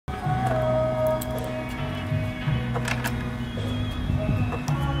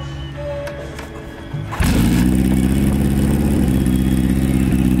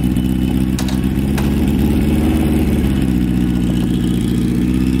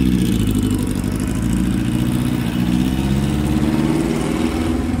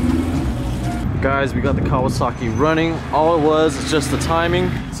guys, we got the Kawasaki running. All it was is just the timing.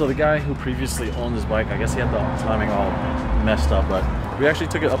 So the guy who previously owned this bike, I guess he had the timing all messed up, but we actually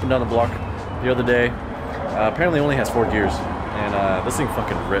took it up and down the block the other day. Apparently it only has 4 gears, and this thing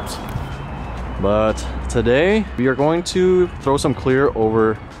fucking rips. But today we are going to throw some clear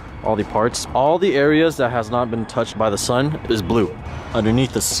over all the parts. All the areas that has not been touched by the sun is blue.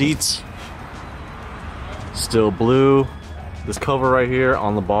 Underneath the seats, still blue. This cover right here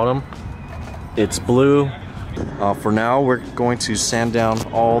on the bottom, it's blue. For now, we're going to sand down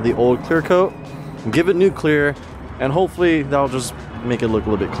all the old clear coat, give it new clear, and hopefully that'll just make it look a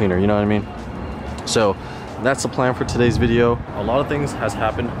little bit cleaner, you know what I mean? So that's the plan for today's video. A lot of things has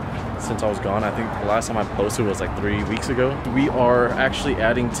happened since I was gone. I think the last time I posted was like 3 weeks ago. We are actually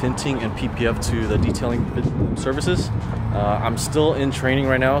adding tinting and PPF to the detailing services. I'm still in training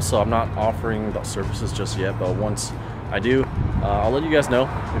right now, so I'm not offering the services just yet, but once I do, I'll let you guys know.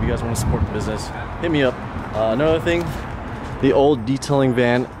 If you guys want to support the business, hit me up. Another thing, the old detailing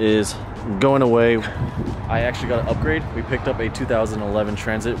van is going away. I actually got an upgrade. We picked up a 2011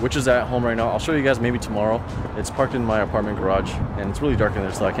 Transit, which is at home right now. I'll show you guys maybe tomorrow. It's parked in my apartment garage, and it's really dark in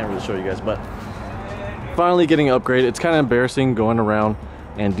there, so I can't really show you guys, but finally getting an upgrade. It's kind of embarrassing going around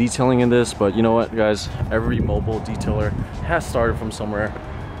and detailing in this, but you know what, guys? Every mobile detailer has started from somewhere,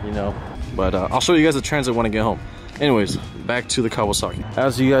 you know. But I'll show you guys the Transit when I get home. Anyways, back to the Kawasaki.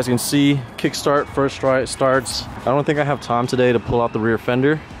 As you guys can see, kickstart, first try, it starts. I don't think I have time today to pull out the rear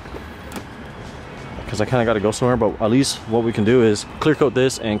fender because I kind of got to go somewhere, but at least what we can do is clear coat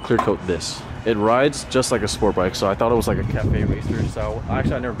this and clear coat this. It rides just like a sport bike, so I thought it was like a cafe racer style.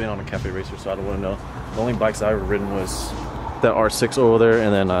 Actually, I've never been on a cafe racer, so I don't want to know. The only bikes I've ever ridden was that R6 over there,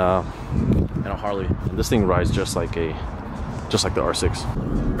 and then and a Harley. And this thing rides just like the R6.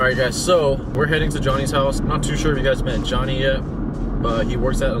 Alright guys, so we're heading to Johnny's house. I'm not too sure if you guys met Johnny yet, but he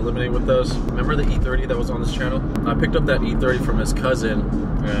works at Eliminate with us. Remember the E30 that was on this channel? I picked up that E30 from his cousin,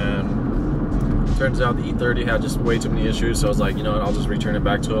 and turns out the E30 had just way too many issues, so I was like, you know what, I'll just return it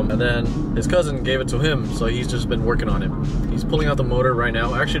back to him. And then his cousin gave it to him, so he's just been working on it. He's pulling out the motor right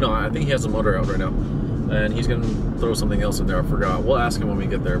now. Actually no, I think he has the motor out right now. And he's gonna throw something else in there, I forgot. We'll ask him when we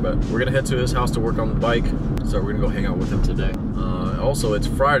get there, but we're gonna head to his house to work on the bike. So we're gonna go hang out with him today. Also, it's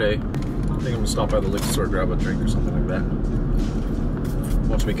Friday. I think I'm gonna stop by the liquor store, grab a drink or something like that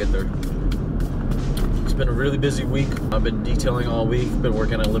once we get there. It's been a really busy week. I've been detailing all week, been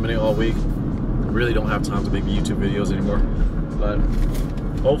working on Eliminate all week. I really don't have time to make YouTube videos anymore. But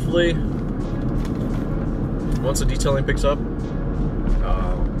hopefully, once the detailing picks up,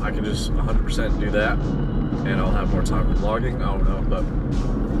 I can just 100% do that, and I'll have more time for vlogging. I don't know, but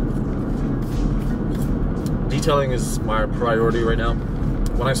detailing is my priority right now.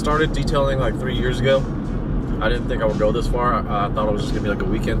 When I started detailing like 3 years ago, I didn't think I would go this far. I thought it was just gonna be like a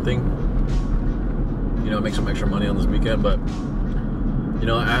weekend thing, you know, make some extra money on this weekend. But you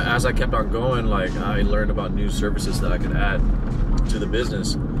know, as I kept on going, like I learned about new services that I could add to the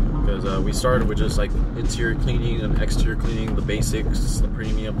business. Because we started with just like interior cleaning and exterior cleaning, the basics, the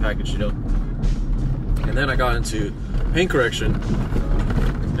premium package, you know. And then I got into paint correction,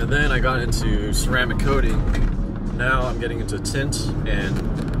 and then I got into ceramic coating. Now I'm getting into tint and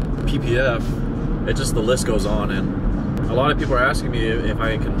PPF. It just, the list goes on. And a lot of people are asking me if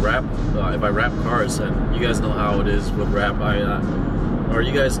I can wrap, if I wrap cars, and you guys know how it is with wrap. Or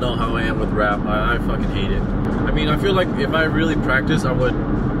you guys know how I am with wrap. I fucking hate it. I mean, I feel like if I really practice, I would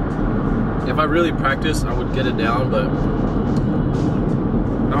get it down, but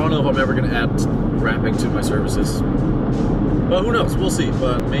I don't know if I'm ever gonna add wrapping to my services. But who knows? We'll see.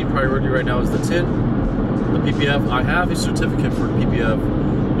 But main priority right now is the tint, the PPF. I have a certificate for PPF,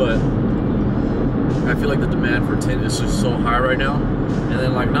 but I feel like the demand for tint is just so high right now, and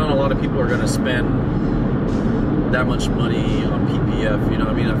then like not a lot of people are gonna spend that much money on PPF, you know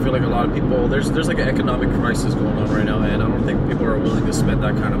what I mean? I feel like a lot of people, there's like an economic crisis going on right now, and I don't think people are willing to spend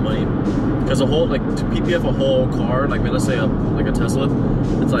that kind of money. Because a whole, like, to PPF a whole car, like let's say like a Tesla,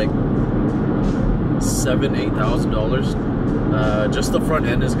 it's like $7,000–8,000. Just the front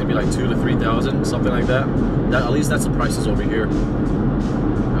end is gonna be like $2,000 to $3,000, something like that. At least that's the prices over here.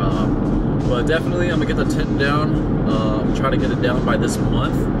 But definitely I'm gonna get the tint down. Try to get it down by this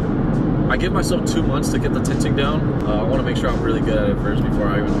month. I give myself 2 months to get the tinting down. I want to make sure I'm really good at it first before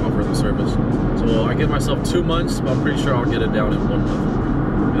I even offer the service. So I give myself 2 months, but I'm pretty sure I'll get it down in 1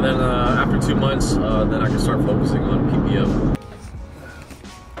 month. And then after 2 months, then I can start focusing on PPF.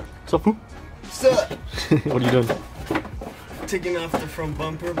 What's up, Pooh? What's up? What are you doing? Taking off the front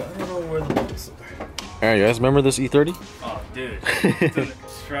bumper, but I don't know where the bolts are. Alright guys, remember this E30? Oh dude, it's under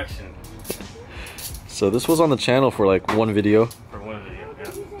construction. So this was on the channel for like one video. For one video,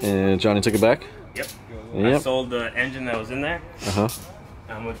 yeah. And Johnny took it back? Yep. Yep. I sold the engine that was in there. Uh-huh.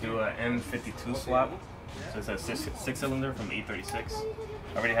 I'm gonna do a M52 swap. So it's a six cylinder from E36.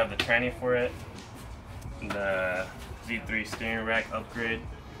 I already have the tranny for it. The Z3 steering rack upgrade.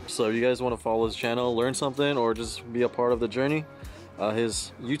 So if you guys want to follow his channel, learn something, or just be a part of the journey,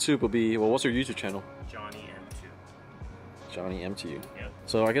 his YouTube will be, well, what's your YouTube channel? Johnny M2. Johnny M2. Yep.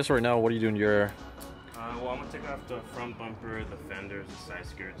 So I guess right now, what are you doing? Your Well, I'm gonna take off the front bumper, the fenders, the side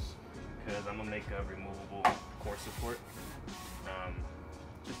skirts, because I'm gonna make a removable core support,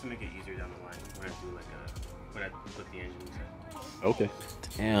 just to make it easier down the line. We're gonna do like when I put the engine inside. Okay.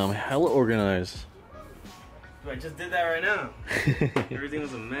 Damn, hella organized. Dude, I just did that right now. Everything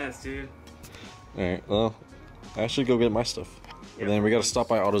was a mess, dude. All right. Well, I should go get my stuff. Yeah, And then we gotta stop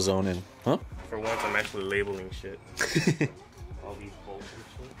by AutoZone and, huh? For once, I'm actually labeling shit. All these bolts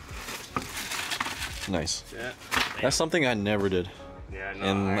and shit. Nice. Yeah. That's something I never did, Yeah, no.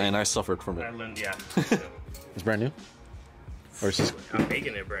 and I suffered from I it. learned, yeah. It's brand new. Or it's just, I'm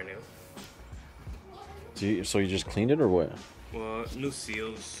making it brand new. so you just cleaned it or what? Well, new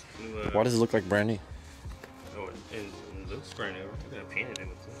seals. New, Why does it look like brand new? Oh, and it looks brand new. We're gonna paint it in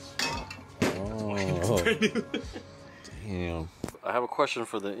with this. Oh. Brand new. Damn. I have a question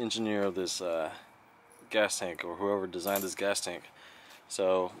for the engineer of this gas tank, or whoever designed this gas tank.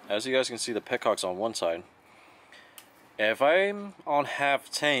 So, as you guys can see, the petcock's on one side. If I'm on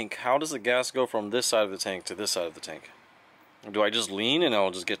half tank, how does the gas go from this side of the tank to this side of the tank? Do I just lean and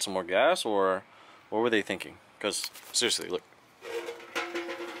I'll just get some more gas, or what were they thinking? Because, seriously, look.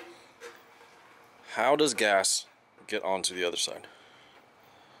 How does gas get onto the other side?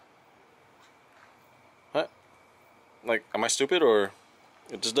 What? Like, am I stupid, or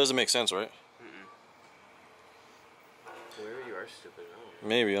it just doesn't make sense, right? Where you are stupid.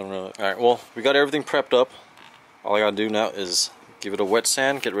 Maybe, I don't know. Alright, well, we got everything prepped up. All I gotta do now is give it a wet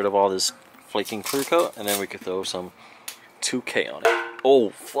sand, get rid of all this flaking clear coat, and then we can throw some 2K on it. Oh,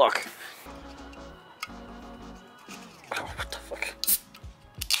 fuck. Oh, what the fuck?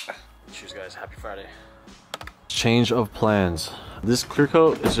 Cheers, guys. Happy Friday. Change of plans. This clear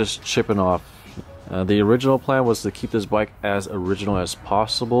coat is just chipping off. The original plan was to keep this bike as original as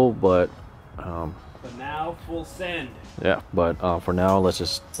possible, but But now, full send. yeah. But for now, let's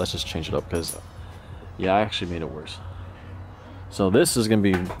just change it up, because yeah, I actually made it worse. So this is gonna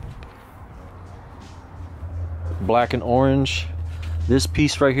be black and orange. This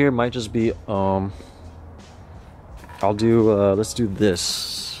piece right here might just be I'll do let's do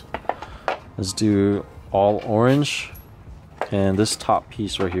this. Let's do all orange, and this top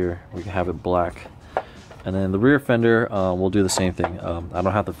piece right here we can have it black. And then the rear fender, we'll do the same thing. I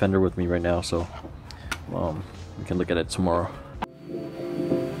don't have the fender with me right now, so we can look at it tomorrow.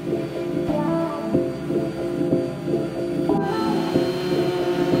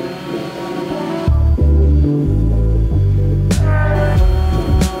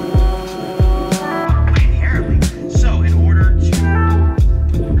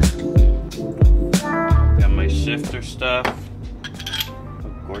 Got my shifter stuff. How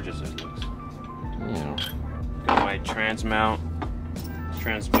gorgeous it looks. Yeah. Got my trans mount,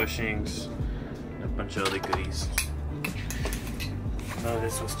 trans bushings, and a bunch of other goodies. None of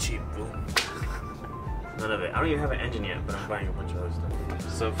this was cheap, boo. None of it. I don't even have an engine yet, but I'm buying a bunch of other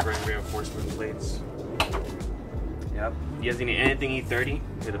stuff. Subframe reinforcement plates. Yep. You guys need anything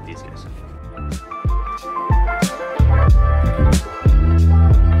E30? Hit up these guys.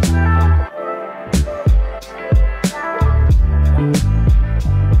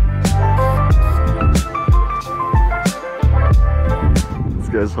 This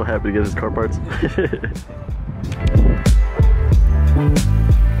guy's so happy to get his car parts.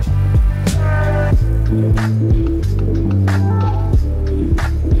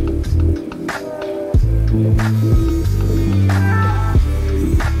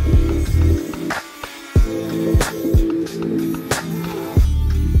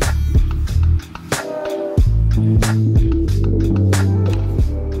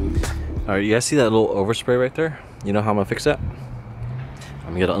 Alright, you guys see that little overspray right there? You know how I'm gonna fix that? I'm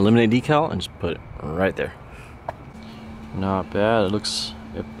gonna get an eliminate decal and just put it right there. Not bad. It looks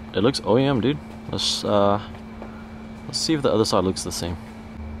OEM, dude. Let's see if the other side looks the same.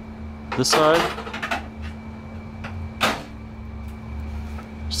 This side,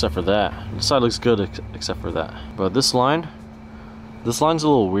 except for that. This side looks good except for that. But this line's a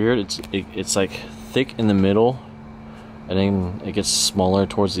little weird. It's like thick in the middle, and then it gets smaller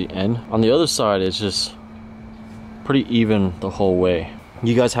towards the end. On the other side, it's just pretty even the whole way.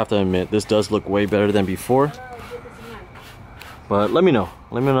 You guys have to admit, this does look way better than before. But let me know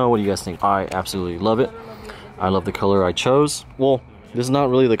what you guys think. I absolutely love it. I love the color I chose. Well, this is not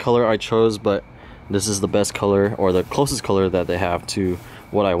really the color I chose, but This is the best color, or the closest color that they have to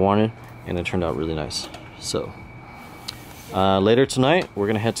what I wanted, and it turned out really nice. So later tonight we're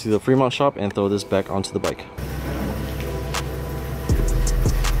gonna head to the Fremont shop and throw this back onto the bike.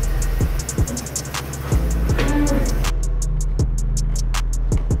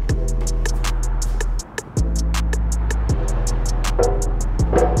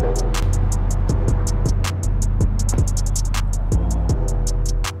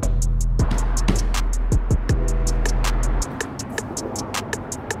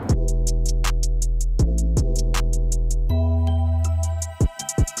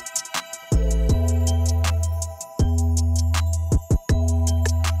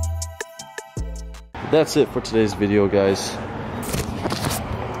 That's it for today's video, guys.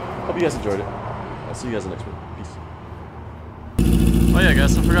 Hope you guys enjoyed it. I'll see you guys in the next one. Peace. Oh yeah,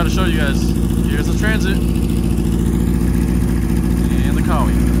 guys, I forgot to show you guys. Here's the Transit.